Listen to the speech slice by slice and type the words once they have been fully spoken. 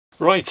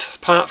Right,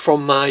 apart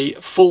from my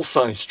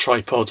full-size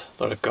tripod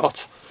that I've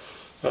got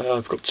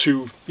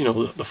two,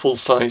 the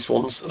full-size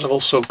ones, and I've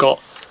also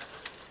got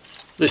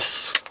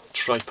this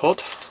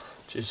tripod,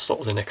 which is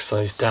sort of the next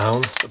size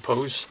down, I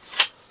suppose.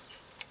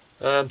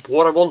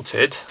 What I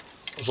wanted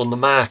was on the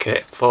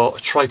market for a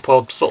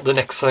tripod sort of the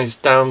next size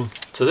down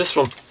to this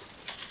one,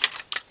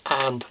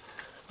 and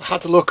I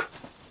had to look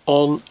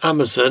on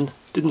Amazon,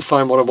 didn't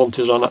find what I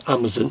wanted on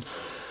Amazon,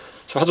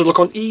 so I had to look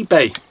on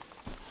eBay,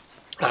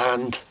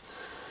 and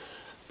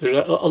there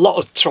are a lot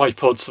of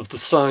tripods of the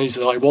size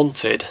that I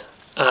wanted,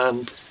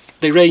 and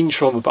they range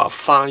from about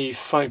 £5,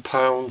 £6,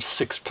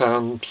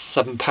 £7,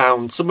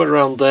 £7, somewhere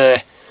around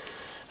there.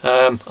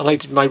 And I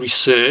did my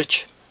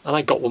research and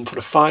I got one for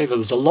a £5.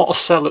 There's a lot of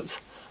sellers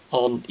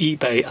on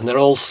eBay and they're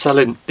all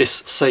selling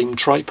this same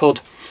tripod,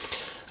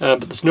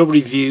 but there's no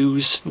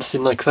reviews,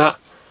 nothing like that.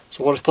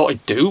 So what I thought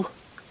I'd do,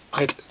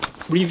 I'd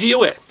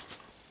review it,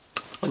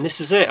 and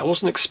this is it. I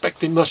wasn't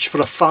expecting much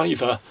for a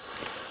 £5.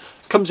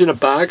 Comes in a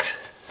bag.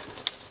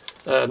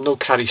 No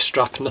carry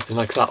strap, nothing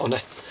like that on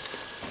it,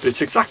 but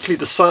it's exactly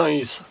the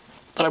size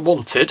that I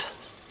wanted.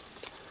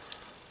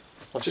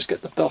 I'll just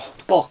get the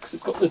box.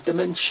 It's got the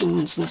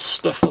dimensions and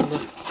stuff on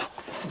the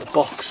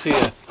box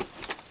here.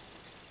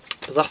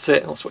 So that's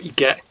it, that's what you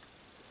get.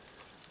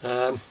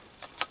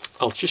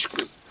 I'll just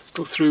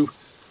go through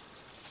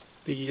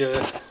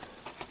the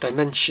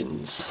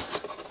dimensions.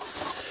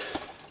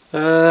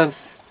 Well,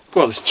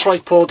 it's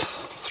tripod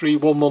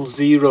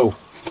 3110.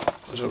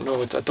 I don't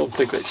know, I don't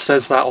think it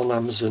says that on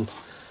Amazon.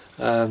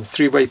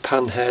 3-way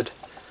pan head,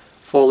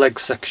 4 leg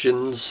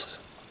sections,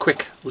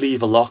 quick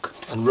lever lock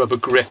and rubber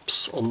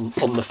grips on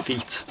the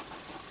feet.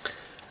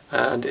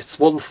 And it's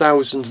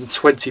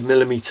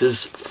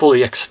 1020mm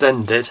fully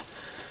extended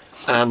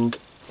and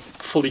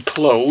fully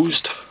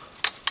closed,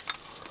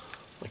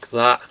 like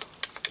that.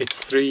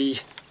 It's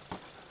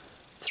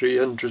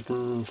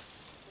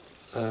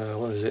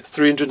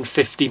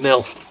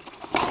 350mm,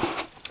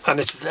 and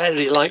it's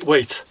very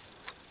lightweight.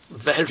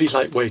 Very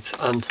lightweight.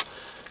 And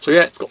so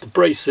yeah, it's got the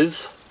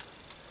braces,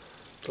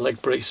 the leg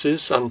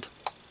braces, and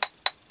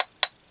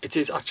it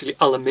is actually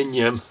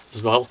aluminium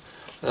as well.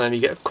 And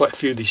you get quite a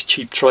few of these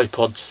cheap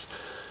tripods.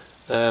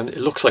 It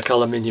looks like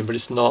aluminium, but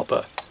it's not.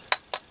 But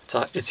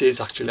it is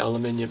actually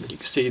aluminium. And you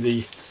can see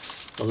the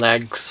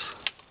legs,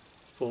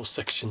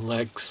 4-section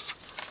legs,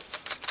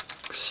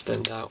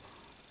 extend out,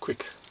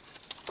 quick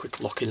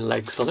locking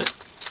legs on it.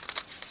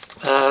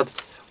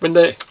 When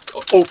they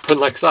open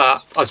like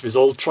that, as with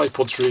all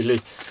tripods really,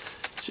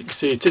 as you can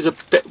see, it is a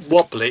bit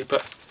wobbly,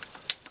 but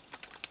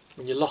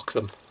when you lock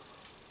them,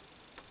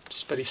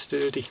 it's very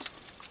sturdy.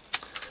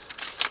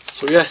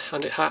 So yeah,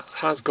 and it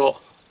has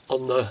got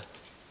on the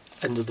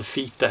end of the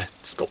feet there,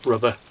 it's got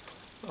rubber.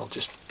 I'll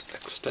just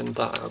extend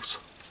that out.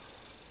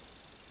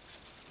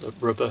 The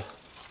rubber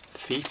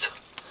feet.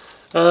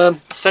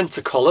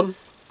 Centre column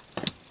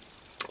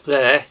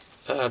there,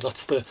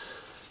 that's the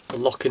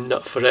locking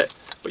nut for it,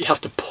 but you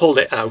have to pull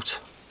it out.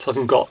 It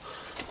hasn't got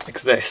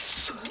like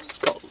this. It's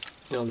got,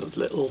 the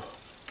little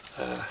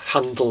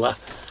handle there,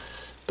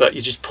 but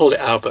you just pull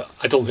it out. But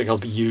I don't think I'll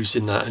be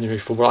using that anyway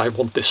for what I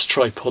want this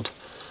tripod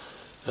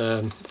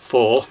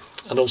for.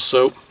 And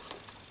also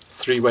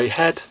 3-way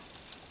head.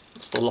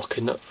 That's the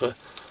locking nut for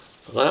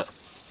that.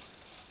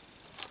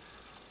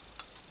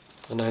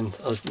 And then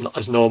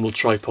as normal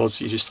tripods,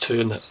 you just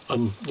turn it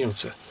and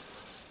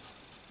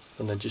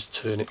then just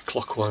turn it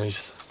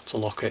clockwise to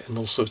lock it. And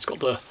also it's got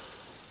the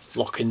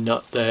locking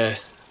nut there,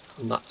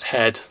 and that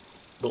head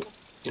will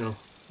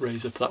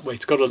raise up that way.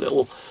 It's got a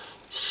little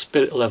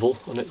spirit level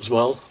on it as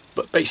well.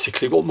 But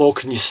basically, what more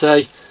can you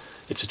say?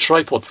 It's a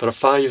tripod for a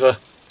 £5,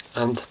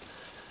 and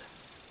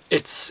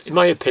it's, in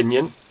my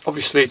opinion,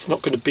 obviously it's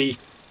not going to be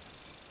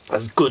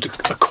as good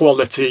a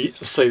quality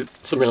as, say,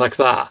 something like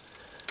that,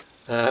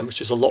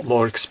 which is a lot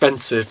more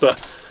expensive. But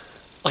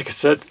like I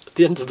said, at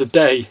the end of the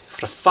day,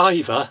 for a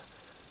 £5,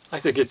 I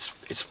think it's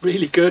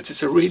really good.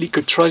 It's a really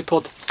good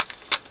tripod.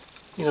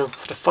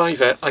 For the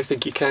 £5, I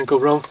think you can't go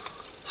wrong.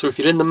 So if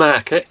you're in the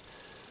market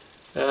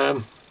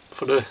for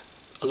a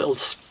little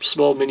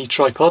small mini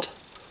tripod,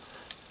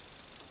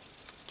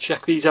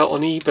 check these out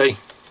on eBay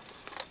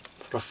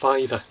for a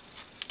 £5.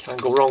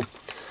 Can't go wrong.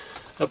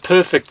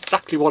 Perfect,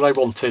 exactly what I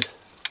wanted.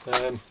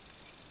 And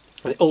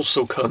it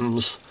also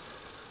comes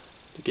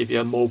to give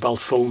you a mobile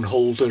phone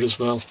holder as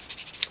well.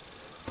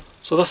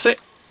 So that's it.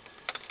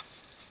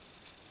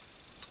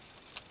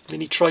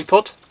 Mini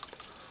tripod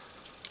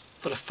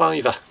for a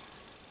 £5.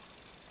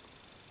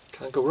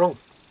 Can't go wrong.